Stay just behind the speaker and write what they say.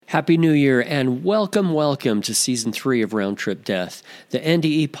Happy New Year and welcome to Season 3 of Round Trip Death, the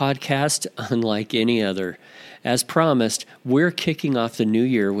NDE podcast unlike any other. As promised, we're kicking off the new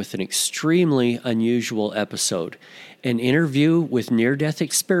year with an extremely unusual episode, an interview with near-death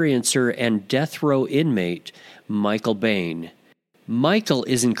experiencer and death row inmate Michael Bain. Michael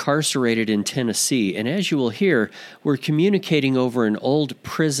is incarcerated in Tennessee, and as you will hear, we're communicating over an old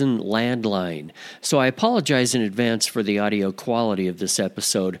prison landline. So I apologize in advance for the audio quality of this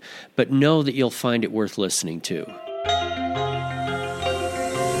episode, but know that you'll find it worth listening to.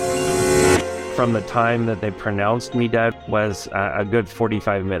 From the time that they pronounced me dead was a good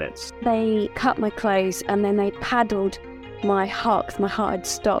 45 minutes. They cut my clothes and then they paddled my heart because my heart had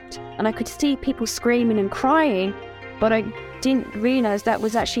stopped. And I could see people screaming and crying, but I didn't realize that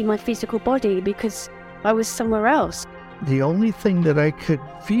was actually my physical body because I was somewhere else. The only thing that I could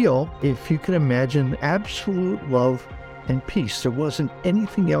feel, if you can imagine, absolute love and peace. There wasn't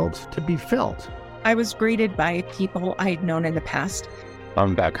anything else to be felt. I was greeted by people I had known in the past.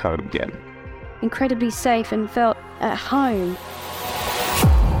 I'm back home again. Incredibly safe and felt at home.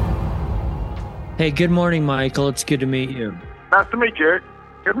 Hey, good morning, Michael. It's good to meet you. Nice to meet you, Eric.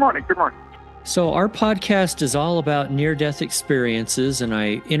 Good morning. So our podcast is all about near-death experiences, and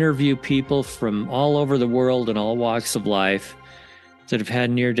I interview people from all over the world and all walks of life that have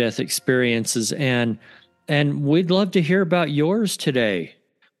had near-death experiences, and we'd love to hear about yours today.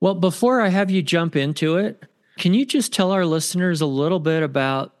 Well, before I have you jump into it, can you just tell our listeners a little bit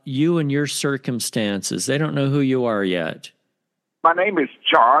about you and your circumstances? They don't know who you are yet. My name is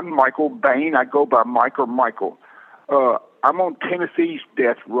John Michael Bain. I go by Mike or Michael. I'm on Tennessee's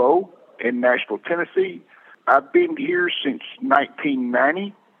death row in Nashville, Tennessee. I've been here since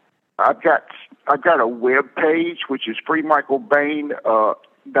 1990. I've got a web page, which is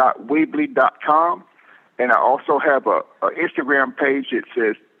freemichaelbain.weebly.com, and I also have a Instagram page that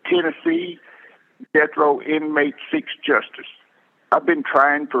says Tennessee Death Row Inmate Seeks Justice. I've been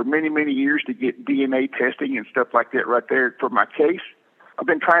trying for many, many years to get DNA testing and stuff like that right there for my case. I've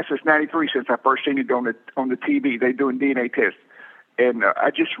been trying since '93, since I first seen it on the TV. They doing DNA tests. And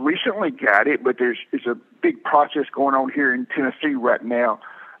I just recently got it, but there's a big process going on here in Tennessee right now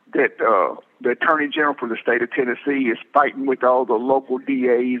that the Attorney General for the state of Tennessee is fighting with all the local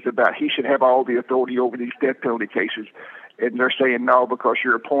DAs about he should have all the authority over these death penalty cases. And they're saying, no, because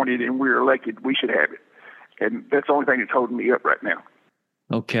you're appointed and we're elected, we should have it. And that's the only thing that's holding me up right now.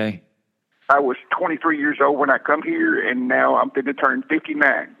 Okay. I was 23 years old when I come here, and now I'm going to turn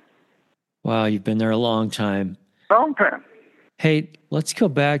 59. Wow, you've been there a long time. Long time. Hey, let's go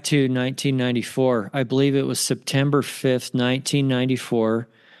back to 1994. I believe it was September 5th, 1994.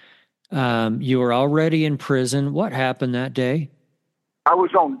 You were already in prison. What happened that day? I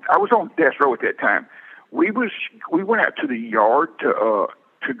was on death row at that time. We went out to the yard to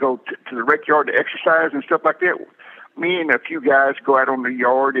go to the rec yard to exercise and stuff like that. Me and a few guys go out on the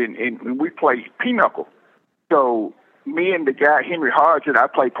yard and we play pinochle. So me and the guy, Henry Hodge, that I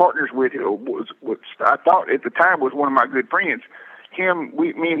played partners with, was I thought at the time was one of my good friends. Me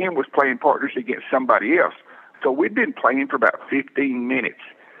and him was playing partners against somebody else. So we'd been playing for about 15 minutes.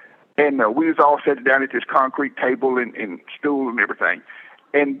 And we was all sitting down at this concrete table and stool and everything.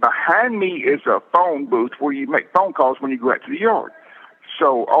 And behind me is a phone booth where you make phone calls when you go out to the yard.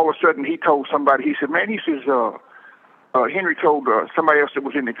 So all of a sudden he told somebody, he said, Henry told somebody else that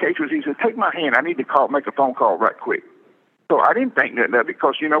was in the case, he said, take my hand, I need to make a phone call right quick. So I didn't think nothing of it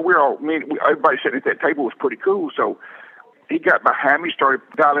because, everybody sitting at that table was pretty cool. So he got behind me, started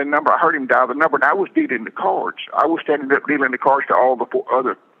dialing the number. I heard him dial the number, and I was dealing the cards. I was standing up dealing the cards to all the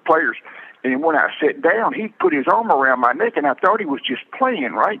other players. And when I sat down, he put his arm around my neck, and I thought he was just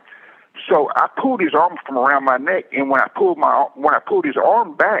playing, right? So I pulled his arm from around my neck, and when I pulled his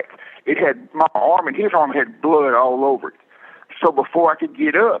arm back, it had my arm and his arm had blood all over it. So before I could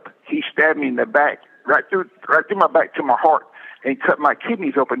get up, he stabbed me in the back, right through my back to my heart, and cut my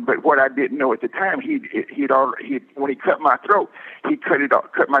kidneys open. But what I didn't know at the time, when he cut my throat, he cut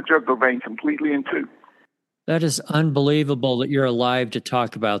my jugular vein completely in two. That is unbelievable that you're alive to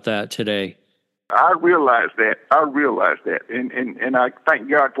talk about that today. I realize that, and I thank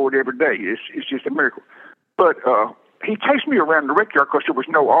God for it every day. It's just a miracle. But he chased me around the rec yard because there was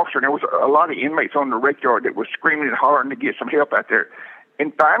no officer, and there was a lot of inmates on the rec yard that was screaming and hollering to get some help out there.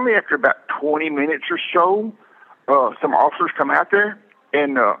 And finally, after about 20 minutes or so, some officers come out there,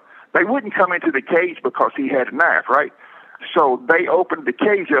 and they wouldn't come into the cage because he had a knife, right? So they opened the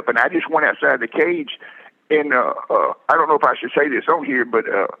cage up, and I just went outside the cage, and I don't know if I should say this on here, but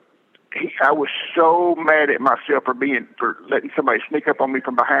I was so mad at myself for letting somebody sneak up on me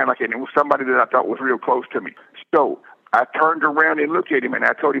from behind like that. And it was somebody that I thought was real close to me. So I turned around and looked at him, and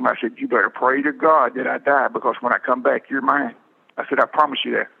I told him, I said, you better pray to God that I die, because when I come back, you're mine. I said, I promise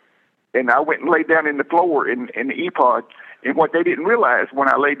you that. And I went and laid down in the floor in the E-pod, and what they didn't realize when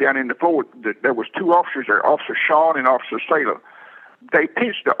I laid down in the floor, there was two officers there, Officer Shawn and Officer Saylor. They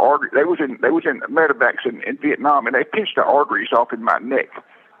pinched the artery. They was in medevacs in Vietnam, and they pinched the arteries off in my neck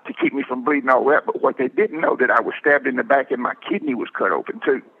to keep me from bleeding all that. But what they didn't know, that I was stabbed in the back and my kidney was cut open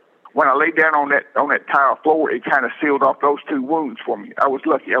too. When I laid down on that tile floor, it kind of sealed off those two wounds for me. I was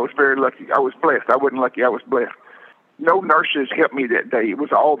lucky. I was very lucky. I was blessed. I wasn't lucky. I was blessed. No nurses helped me that day. It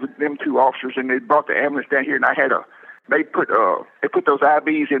was all them two officers, and they brought the ambulance down here, and they put those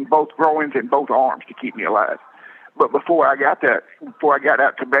IVs in both groins and both arms to keep me alive. But before I got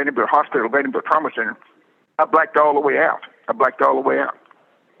out to Vanderbilt Hospital, Vanderbilt Trauma Center, I blacked all the way out.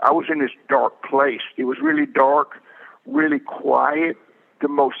 I was in this dark place. It was really dark, really quiet, the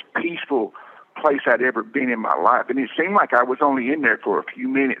most peaceful place I'd ever been in my life. And it seemed like I was only in there for a few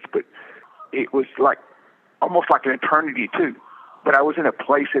minutes, but it was like almost like an eternity too. But I was in a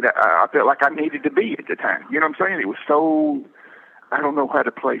place that I felt like I needed to be at the time. You know what I'm saying? It was so, I don't know how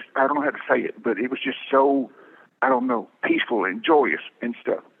to say it, but it was just so, I don't know, peaceful and joyous and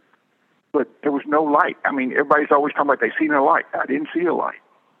stuff. But there was no light. I mean, everybody's always talking about they seen a light. I didn't see a light.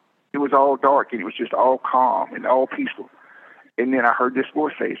 It was all dark, and it was just all calm and all peaceful. And then I heard this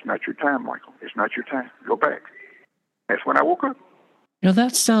voice say, it's not your time, Michael. It's not your time. Go back. That's when I woke up. You know,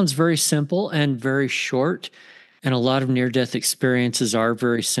 that sounds very simple and very short. And a lot of near-death experiences are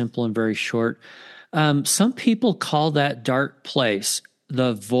very simple and very short. Some people call that dark place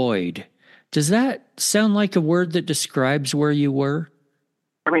the void. Does that sound like a word that describes where you were?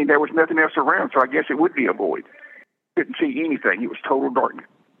 I mean, there was nothing else around, so I guess it would be a void. Couldn't see anything. It was total darkness.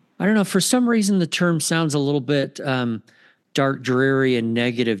 I don't know. For some reason, the term sounds a little bit dark, dreary, and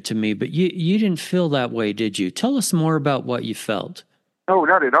negative to me, but you didn't feel that way, did you? Tell us more about what you felt. No,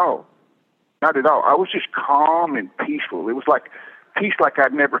 not at all. Not at all. I was just calm and peaceful. It was like peace like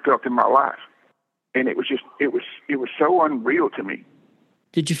I'd never felt in my life. And it was so unreal to me.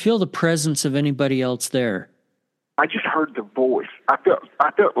 Did you feel the presence of anybody else there? I just heard the voice. I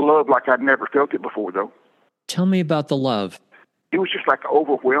felt love like I'd never felt it before, though. Tell me about the love. It was just like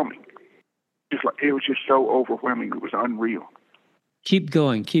overwhelming. It was just so overwhelming. It was unreal. Keep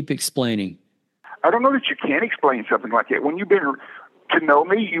going. Keep explaining. I don't know that you can explain something like that. When you've been to know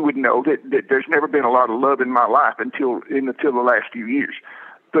me, you would know that there's never been a lot of love in my life until the last few years.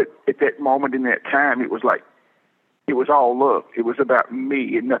 But at that moment in that time, it was like, it was all love. It was about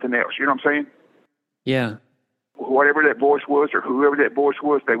me and nothing else. You know what I'm saying? Yeah. Whatever that voice was or whoever that voice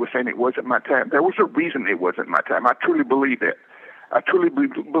was, they were saying it wasn't my time. There was a reason it wasn't my time. I truly believe that. I truly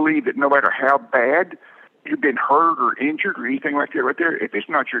believe that no matter how bad you've been hurt or injured or anything like that right there, if it's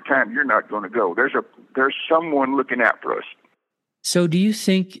not your time, you're not going to go. There's someone looking out for us. So do you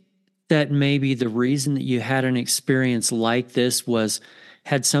think that maybe the reason that you had an experience like this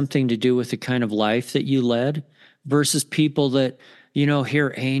had something to do with the kind of life that you led versus people that, you know,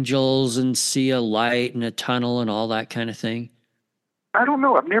 hear angels and see a light and a tunnel and all that kind of thing? I don't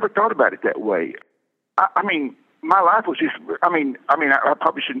know. I've never thought about it that way. I mean, my life was just, I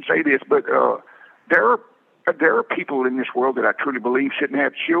probably shouldn't say this, but there are people in this world that I truly believe shouldn't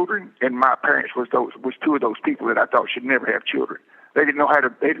have children, and my parents was two of those people that I thought should never have children. They didn't know how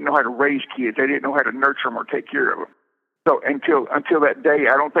to raise kids. They didn't know how to nurture them or take care of them. So until that day,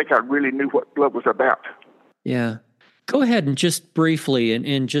 I don't think I really knew what love was about. Yeah. Go ahead and just briefly,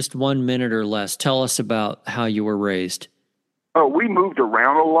 in just 1 minute or less, tell us about how you were raised. Oh, we moved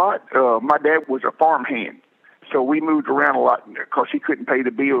around a lot. My dad was a farmhand, so we moved around a lot because he couldn't pay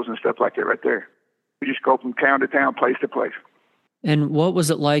the bills and stuff like that right there. We just go from town to town, place to place. And what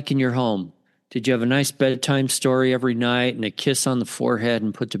was it like in your home? Did you have a nice bedtime story every night and a kiss on the forehead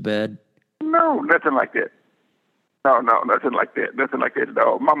and put to bed? No, nothing like that. No, nothing like that. Nothing like that at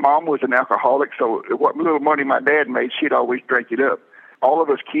all. My mom was an alcoholic, so what little money my dad made, she'd always drink it up. All of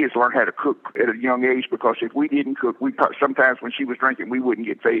us kids learned how to cook at a young age because if we didn't cook, sometimes when she was drinking, we wouldn't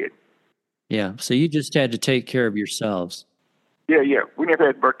get fed. Yeah, so you just had to take care of yourselves. Yeah. We never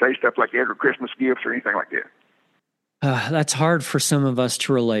had birthday stuff like that or Christmas gifts or anything like that. That's hard for some of us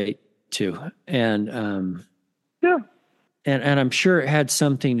to relate to. And yeah. And I'm sure it had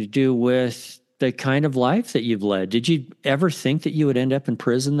something to do with the kind of life that you've led. Did you ever think that you would end up in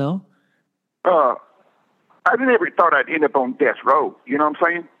prison, though? I never thought I'd end up on death row. You know what I'm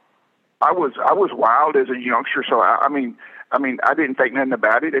saying? I was wild as a youngster, so I mean, I didn't think nothing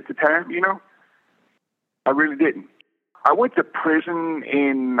about it at the time. You know, I really didn't. I went to prison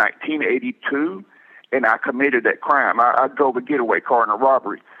in 1982, and I committed that crime. I drove a getaway car in a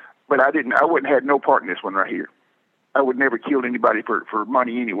robbery, but I wouldn't have no part in this one right here. I would never kill anybody for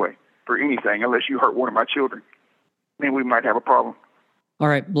money anyway, for anything, unless you hurt one of my children. Then we might have a problem. All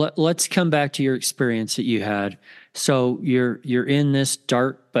right, let's come back to your experience that you had. So you're in this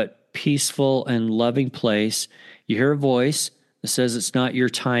dark but peaceful and loving place. You hear a voice that says it's not your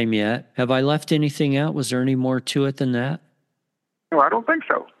time yet. Have I left anything out? Was there any more to it than that? No, I don't think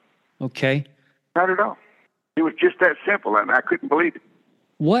so. Okay. Not at all. It was just that simple, and I couldn't believe it.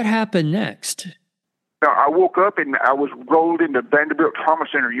 What happened next? Now, I woke up, and I was rolled into Vanderbilt Trauma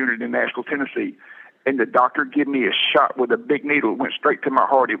Center unit in Nashville, Tennessee, and the doctor gave me a shot with a big needle. It went straight to my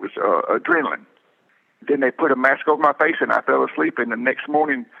heart. It was adrenaline. Then they put a mask over my face, and I fell asleep, and the next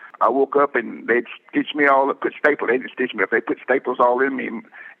morning I woke up, and they'd stitched me all up, put staples. They didn't stitch me up. They put staples all in me,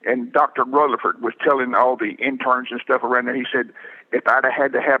 and Dr. Rutherford was telling all the interns and stuff around there, he said, if I'd have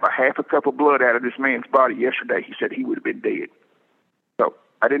had to have a half a cup of blood out of this man's body yesterday, he said he would have been dead. So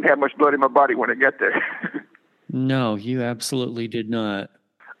I didn't have much blood in my body when I got there. No, you absolutely did not.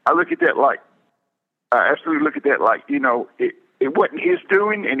 I absolutely look at that like, it wasn't his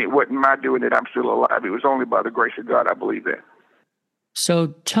doing and it wasn't my doing that I'm still alive. It was only by the grace of God, I believe that. So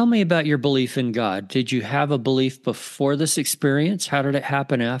tell me about your belief in God. Did you have a belief before this experience? How did it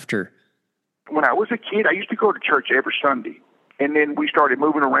happen after? When I was a kid, I used to go to church every Sunday. And then we started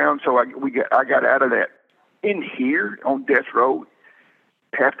moving around, so I got out of that. In here, on death row,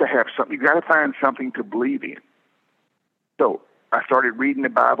 you have to have something. You got to find something to believe in. So I started reading the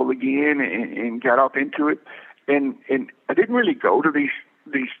Bible again and got off into it. And I didn't really go to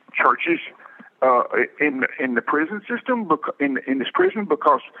these churches in the prison system, in this prison,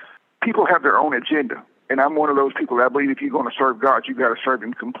 because people have their own agenda. And I'm one of those people that I believe if you're going to serve God, you got to serve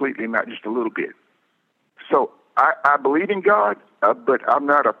Him completely, not just a little bit. So I believe in God, but I'm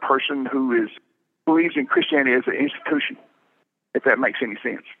not a person who believes in Christianity as an institution, if that makes any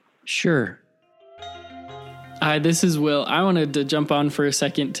sense. Sure. Hi, this is Will. I wanted to jump on for a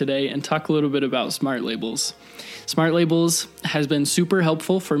second today and talk a little bit about Smart Labels. Smart Labels has been super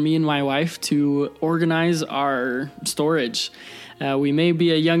helpful for me and my wife to organize our storage. We may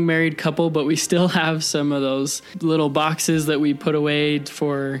be a young married couple, but we still have some of those little boxes that we put away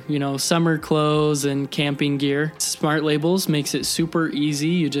for, summer clothes and camping gear. Smart Labels makes it super easy.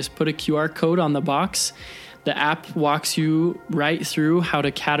 You just put a QR code on the box. The app walks you right through how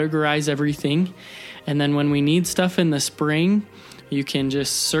to categorize everything. And then when we need stuff in the spring, you can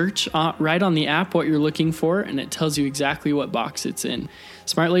just search right on the app what you're looking for, and it tells you exactly what box it's in.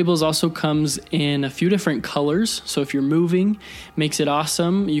 Smart Labels also comes in a few different colors. So if you're moving, makes it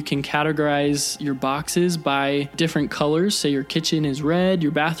awesome. You can categorize your boxes by different colors. Say your kitchen is red,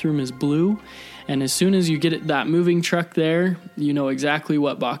 your bathroom is blue. And as soon as you get that moving truck there, you know exactly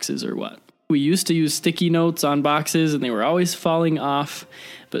what boxes are what. We used to use sticky notes on boxes and they were always falling off,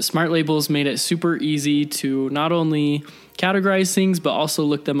 but Smart Labels made it super easy to not only categorize things, but also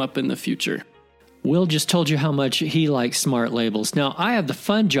look them up in the future. Will just told you how much he likes Smart Labels. Now, I have the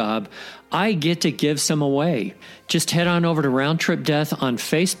fun job. I get to give some away. Just head on over to Round Trip Death on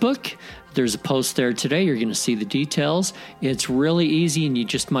Facebook. There's a post there today. You're going to see the details. It's really easy, and you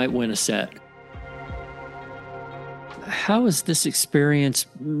just might win a set. How has this experience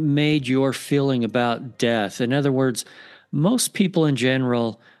made your feeling about death? In other words, most people in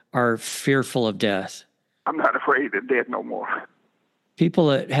general are fearful of death. I'm not afraid of death no more. People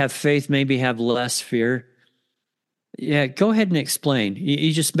that have faith maybe have less fear. Yeah, go ahead and explain.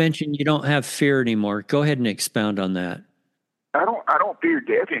 You just mentioned you don't have fear anymore. Go ahead and expound on that. I don't fear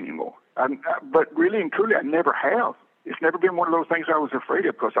death anymore. But really and truly, I never have. It's never been one of those things I was afraid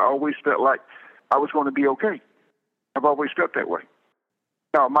of because I always felt like I was going to be okay. I've always felt that way.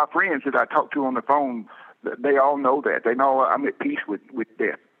 Now, my friends that I talk to on the phone, they all know that. They know I'm at peace with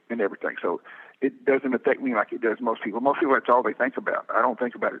death and everything. So it doesn't affect me like it does most people. Most people, that's all they think about. I don't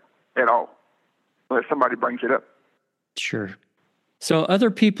think about it at all unless somebody brings it up. Sure. So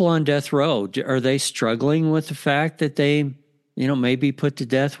other people on death row, are they struggling with the fact that they, may be put to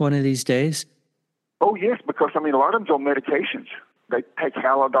death one of these days? Oh, yes, because, a lot of them's on medications. They take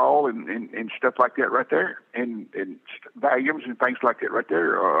Halidol and stuff like that right there, and Valiums and things like that right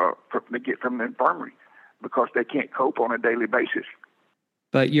there they get from the infirmary because they can't cope on a daily basis.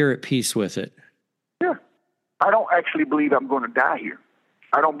 But you're at peace with it. Yeah. I don't actually believe I'm going to die here.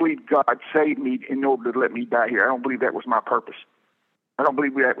 I don't believe God saved me in order to let me die here. I don't believe that was my purpose. I don't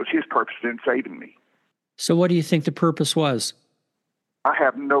believe that was His purpose in saving me. So what do you think the purpose was? I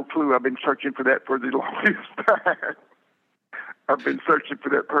have no clue. I've been searching for that for the longest time. I've been searching for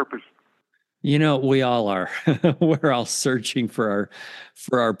that purpose. We all are. We're all searching for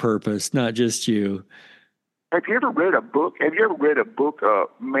our purpose, not just you. Have you ever read a book?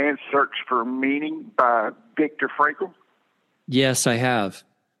 Man's Search for Meaning by Viktor Frankl? Yes, I have.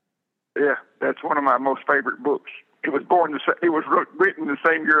 Yeah, that's one of my most favorite books. It was written the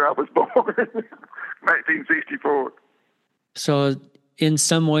same year I was born, 1964. So, in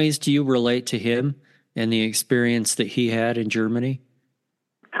some ways, do you relate to him and the experience that he had in Germany?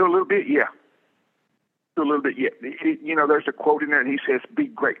 To a little bit, yeah. To a little bit, yeah. There's a quote in there, and he says, "Be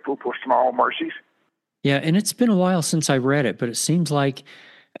grateful for small mercies." Yeah, and it's been a while since I read it, but it seems like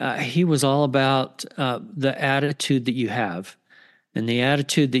he was all about the attitude that you have. And the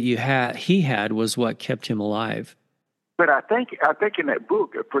attitude that he had was what kept him alive. But I think in that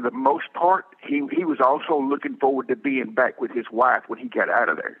book, for the most part, he was also looking forward to being back with his wife when he got out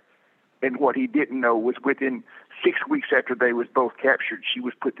of there. And what he didn't know was within 6 weeks after they was both captured, she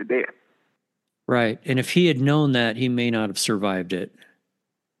was put to death. Right. And if he had known that, he may not have survived it.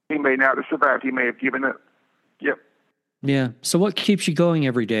 He may not have survived. He may have given up. Yep. Yeah. So what keeps you going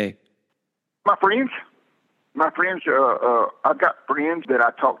every day? My friends. I've got friends that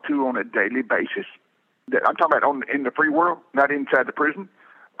I talk to on a daily basis. That I'm talking about in the free world, not inside the prison.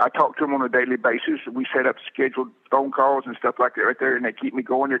 I talk to them on a daily basis. We set up scheduled phone calls and stuff like that right there, and they keep me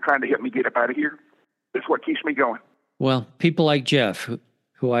going. They're trying to help me get up out of here. That's what keeps me going. Well, people like Jeff,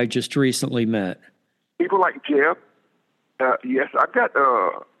 who I just recently met. People like Jeff. Yes, I've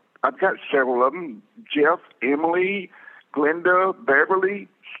got several of them. Jeff, Emily, Glenda, Beverly,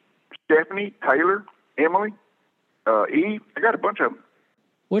 Stephanie, Taylor, Emily, Eve. I got a bunch of them.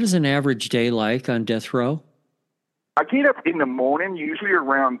 What is an average day like on death row? I get up in the morning, usually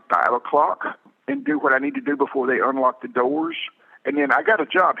around 5 o'clock, and do what I need to do before they unlock the doors. And then I got a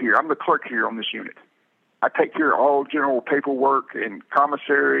job here. I'm the clerk here on this unit. I take care of all general paperwork and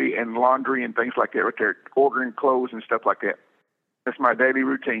commissary and laundry and things like that right there, ordering clothes and stuff like that. That's my daily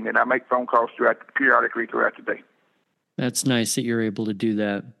routine, and I make phone calls periodically throughout the day. That's nice that you're able to do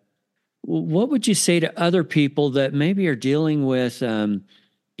that. What would you say to other people that maybe are dealing with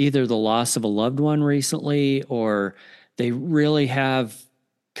either the loss of a loved one recently, or they really have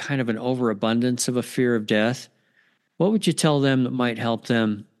kind of an overabundance of a fear of death? What would you tell them that might help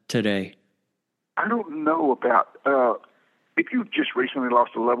them today? I don't know about if you just recently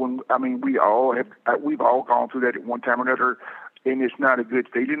lost a loved one. I mean, we've all gone through that at one time or another, and it's not a good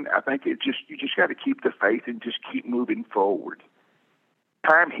feeling. I think you just got to keep the faith and just keep moving forward.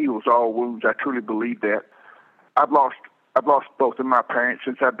 Time heals all wounds. I truly believe that. I've lost both of my parents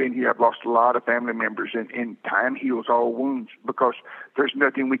since I've been here. I've lost a lot of family members, and time heals all wounds because there's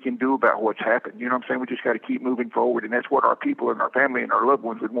nothing we can do about what's happened. You know what I'm saying? We just got to keep moving forward, and that's what our people and our family and our loved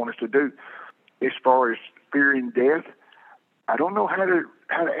ones would want us to do. As far as fearing death, I don't know how to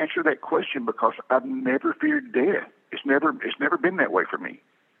answer that question because I've never feared death. It's never been that way for me.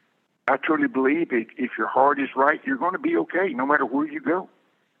 I truly believe if your heart is right, you're going to be okay no matter where you go.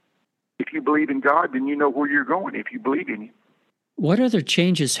 If you believe in God, then you know where you're going if you believe in Him. What other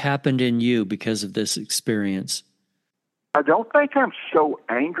changes happened in you because of this experience? I don't think I'm so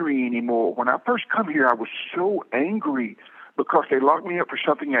angry anymore. When I first come here, I was so angry because they locked me up for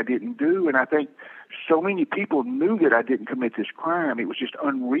something I didn't do, and I think so many people knew that I didn't commit this crime. It was just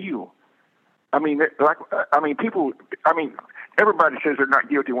unreal. Everybody says they're not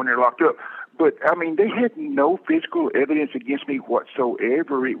guilty when they're locked up, but they had no physical evidence against me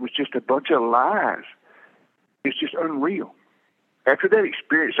whatsoever. It was just a bunch of lies. It's just unreal. After that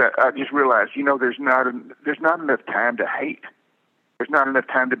experience, I just realized, there's not enough time to hate. There's not enough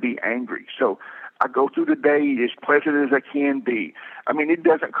time to be angry. So I go through the day as pleasant as I can be. It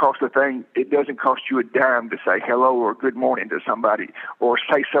doesn't cost a thing. It doesn't cost you a dime to say hello or good morning to somebody or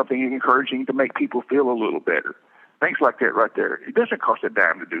say something encouraging to make people feel a little better. Things like that right there. It doesn't cost a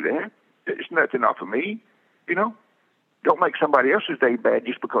dime to do that. It's nothing off of me, Don't make somebody else's day bad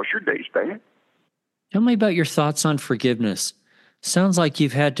just because your day's bad. Tell me about your thoughts on forgiveness. Sounds like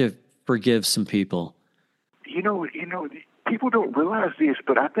you've had to forgive some people. People don't realize this,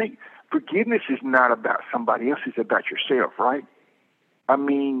 but I think forgiveness is not about somebody else. It's about yourself, right?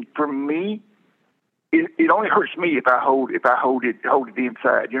 For me, it only hurts me if I hold it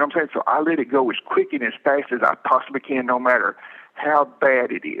inside. You know what I'm saying? So I let it go as quick and as fast as I possibly can, no matter how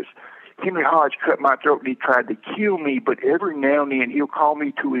bad it is. Henry Hodge cut my throat and he tried to kill me, but every now and then he'll call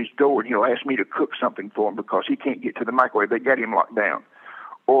me to his door and he'll ask me to cook something for him because he can't get to the microwave. They got him locked down.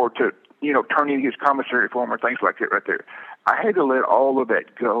 Or to, turn in his commissary for him or things like that right there. I had to let all of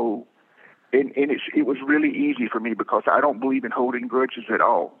that go. And it was really easy for me because I don't believe in holding grudges at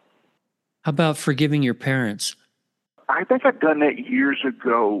all. How about forgiving your parents? I think I've done that years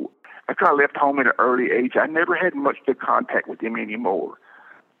ago. After I left home at an early age, I never had much to contact with them anymore.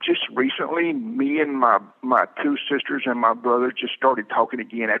 Just recently, me and my two sisters and my brother just started talking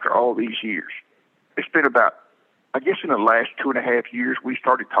again after all these years. it's been about, I guess in the last 2.5 years, we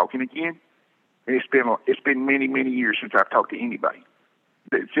started talking again. And it's been many, many years since I've talked to anybody.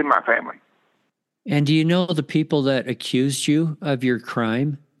 It's in my family. And do you know the people that accused you of your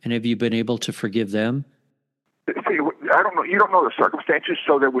crime? And have you been able to forgive them? See, I don't know. You don't know the circumstances.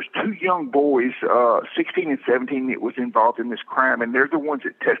 So there was 2 young boys, 16 and 17, that was involved in this crime, and they're the ones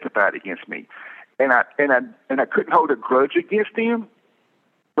that testified against me. And I couldn't hold a grudge against them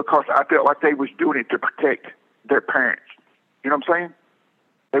because I felt like they was doing it to protect their parents. You know what I'm saying?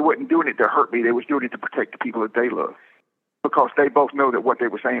 They wasn't doing it to hurt me. They was doing it to protect the people that they love, because they both know that what they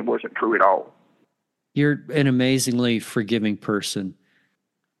were saying wasn't true at all. You're an amazingly forgiving person.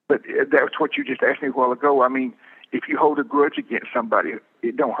 But that's what you just asked me a while ago. I mean, if you hold a grudge against somebody,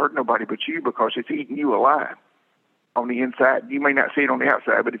 it don't hurt nobody but you, because it's eating you alive on the inside. You may not see it on the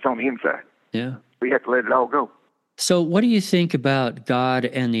outside, but it's on the inside. Yeah. We have to let it all go. So what do you think about God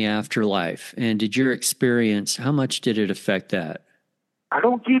and the afterlife? And did your experience, how much did it affect that? I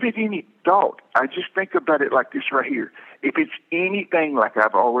don't give it any thought. I just think about it like this right here. If it's anything like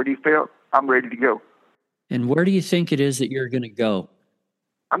I've already felt, I'm ready to go. And where do you think it is that you're going to go?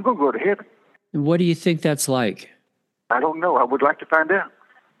 I'm going to go to heaven. And what do you think that's like? I don't know. I would like to find out.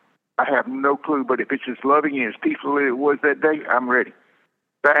 I have no clue, but if it's as loving and as peaceful as it was that day, I'm ready.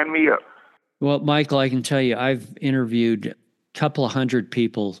 Sign me up. Well, Michael, I can tell you, I've interviewed a couple of hundred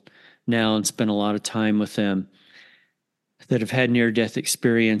people now and spent a lot of time with them that have had near-death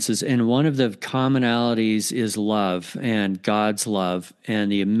experiences. And one of the commonalities is love, and God's love,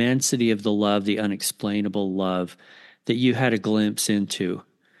 and the immensity of the love, the unexplainable love that you had a glimpse into.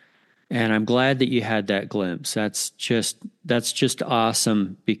 And I'm glad that you had that glimpse. That's just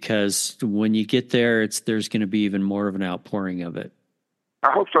awesome, because when you get there, there's going to be even more of an outpouring of it.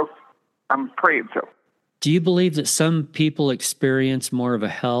 I hope so. I'm praying so. Do you believe that some people experience more of a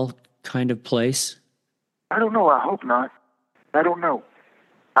hell kind of place? I don't know. I hope not. I don't know.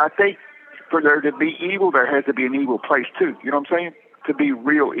 I think for there to be evil, there has to be an evil place too. You know what I'm saying? To be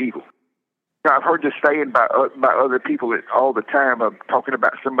real evil. Now, I've heard this saying by other people all the time of talking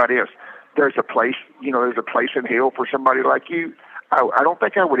about somebody else. There's a place, there's a place in hell for somebody like you. I don't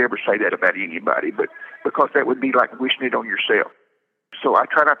think I would ever say that about anybody, but because that would be like wishing it on yourself. So I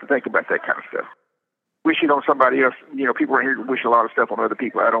try not to think about that kind of stuff. Wish it on somebody else. People around here wish a lot of stuff on other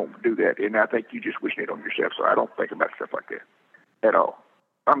people. I don't do that, and I think you just wishing it on yourself. So I don't think about stuff like that at all.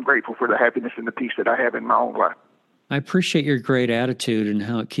 I'm grateful for the happiness and the peace that I have in my own life. I appreciate your great attitude and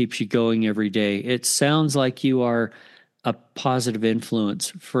how it keeps you going every day. It sounds like you are a positive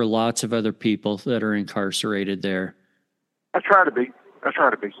influence for lots of other people that are incarcerated there. I try to be.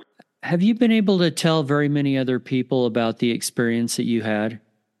 Have you been able to tell very many other people about the experience that you had?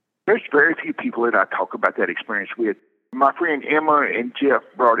 There's very few people that I talk about that experience with. My friend Emma and Jeff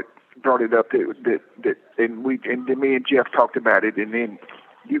brought it up and me and Jeff talked about it, and then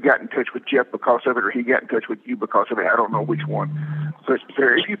you got in touch with Jeff because of it, or he got in touch with you because of it. I don't know which one. But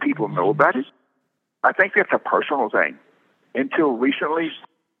very few people know about it. I think that's a personal thing. Until recently,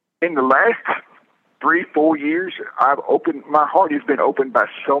 in the last 3-4 years, my heart has been opened by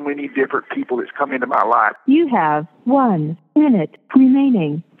so many different people that's come into my life. You have 1 minute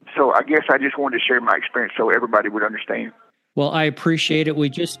remaining. So I guess I just wanted to share my experience so everybody would understand. Well, I appreciate it. We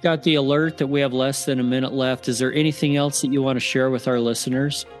just got the alert that we have less than a minute left. Is there anything else that you want to share with our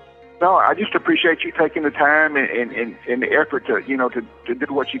listeners? No, I just appreciate you taking the time and the effort to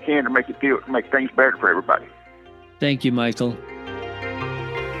do what you can to make things better for everybody. Thank you, Michael.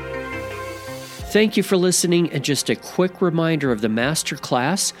 Thank you for listening, and just a quick reminder of the master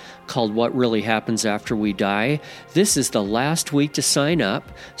class called What Really Happens After We Die. This is the last week to sign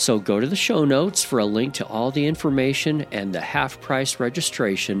up, so go to the show notes for a link to all the information and the half-price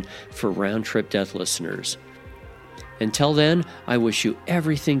registration for Round Trip Death listeners. Until then, I wish you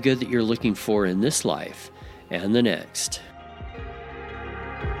everything good that you're looking for in this life and the next.